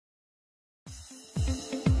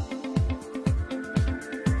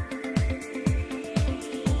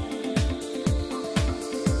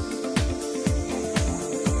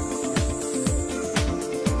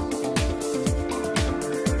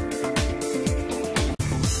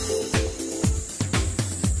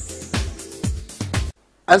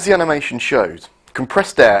As the animation shows,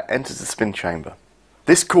 compressed air enters the spin chamber.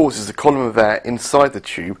 This causes the column of air inside the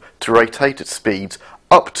tube to rotate at speeds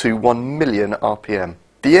up to 1 million RPM.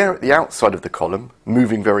 The air at the outside of the column,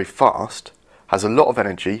 moving very fast, has a lot of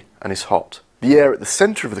energy and is hot. The air at the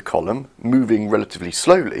centre of the column, moving relatively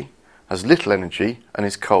slowly, has little energy and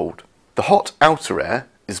is cold. The hot outer air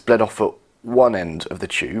is bled off at one end of the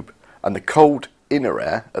tube and the cold inner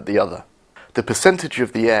air at the other. The percentage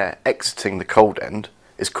of the air exiting the cold end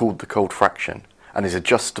is called the cold fraction and is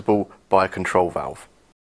adjustable by a control valve.